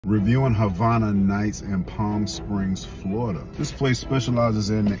Reviewing Havana Nights in Palm Springs, Florida. This place specializes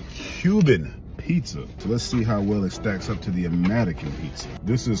in Cuban pizza. So let's see how well it stacks up to the American pizza.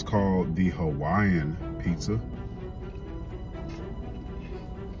 This is called the Hawaiian pizza.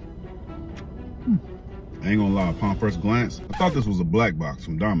 I ain't gonna lie, upon first glance, I thought this was a black box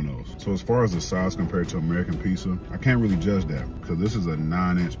from Domino's. So as far as the size compared to American pizza, I can't really judge that because this is a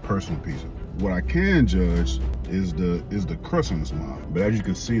 9-inch personal pizza. What I can judge is the crust on this mom. But as you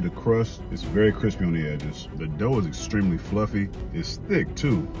can see, the crust is very crispy on the edges. The dough is extremely fluffy. It's thick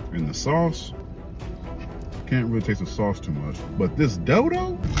too. And the sauce, can't really taste the sauce too much. But this dough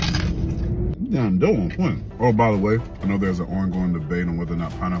though, damn dough on point. Oh, by the way, I know there's an ongoing debate on whether or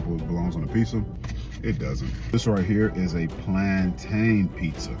not pineapple belongs on a pizza. It doesn't. This right here is a plantain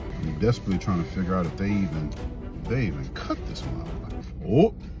pizza. I'm desperately trying to figure out if they even cut this one.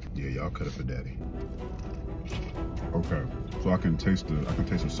 Oh, yeah, y'all cut it for daddy. Okay, so I can taste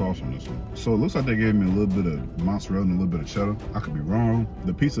the sauce on this one. So it looks like they gave me a little bit of mozzarella and a little bit of cheddar. I could be wrong.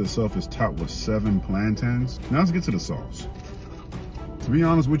 The pizza itself is topped with 7 plantains. Now let's get to the sauce. To be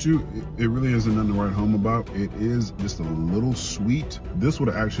honest with you, it really isn't nothing to write home about. It is just a little sweet. This would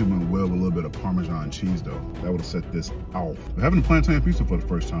have actually been well with a little bit of Parmesan cheese though. That would have set this off. But having a plantain pizza for the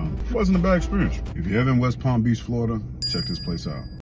first time wasn't a bad experience. If you're ever in West Palm Beach, Florida, check this place out.